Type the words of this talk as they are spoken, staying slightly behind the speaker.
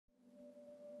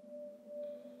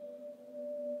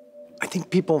think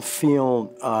people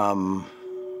feel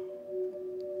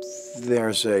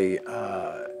there's a,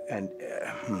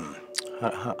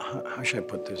 how should I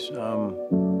put this? Let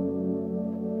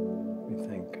me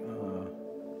think.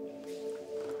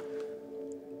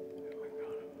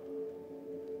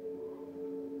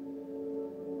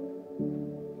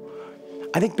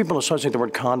 I think people associate the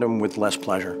word condom with less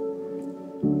pleasure,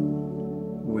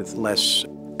 with less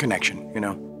connection, you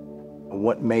know?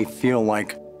 What may feel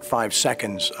like 5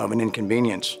 seconds of an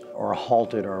inconvenience or a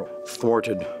halted or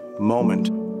thwarted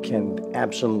moment can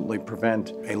absolutely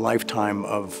prevent a lifetime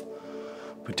of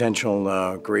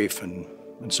potential grief and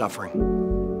suffering.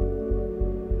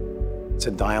 It's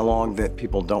a dialogue that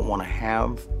people don't want to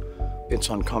have. It's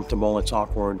uncomfortable, it's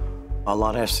awkward. A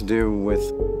lot has to do with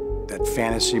that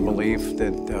fantasy belief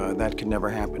that that could never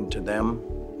happen to them,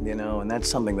 you know, and that's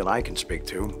something that I can speak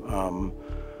to.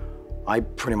 I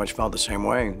pretty much felt the same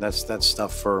way. That's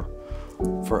stuff for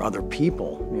other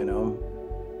people, you know.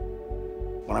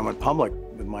 When I went public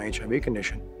with my HIV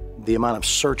condition, the amount of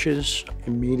searches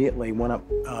immediately went up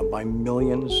by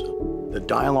millions. The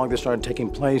dialogue that started taking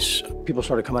place, people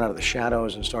started coming out of the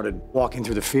shadows and started walking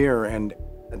through the fear, and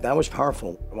that was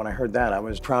powerful. When I heard that, I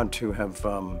was proud to have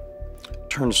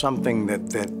turned something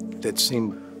that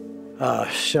seemed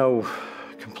so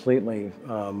completely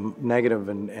negative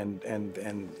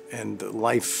and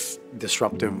life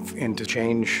disruptive into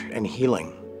change and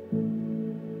healing.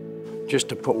 Just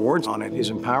to put words on it is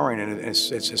empowering, and it's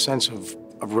a sense of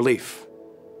relief.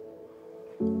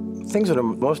 Things that are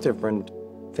most different,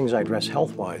 things I address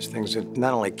health-wise, things that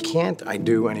not only can't I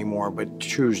do anymore, but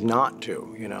choose not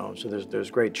to, you know, so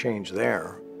there's great change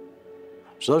there.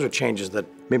 So those are changes that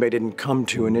maybe I didn't come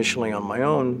to initially on my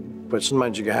own, but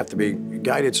sometimes you have to be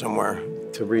guided somewhere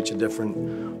to reach a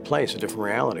different place, a different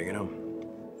reality, you know.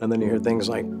 And then you hear things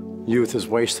like, youth is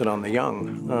wasted on the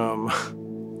young.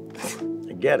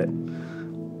 I get it.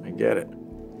 I get it.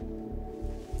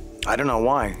 I don't know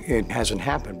why it hasn't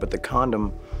happened, but the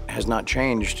condom has not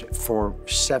changed for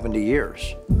 70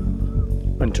 years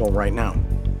until right now.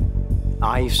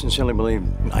 I sincerely believe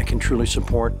I can truly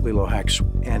support LELO HEX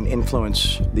and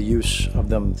influence the use of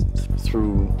them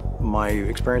through my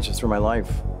experiences, through my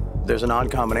life. There's an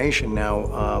odd combination now.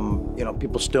 You know,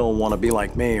 people still want to be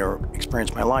like me or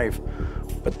experience my life,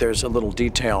 but there's a little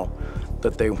detail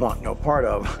that they want no part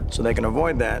of, so they can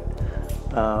avoid that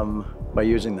by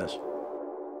using this.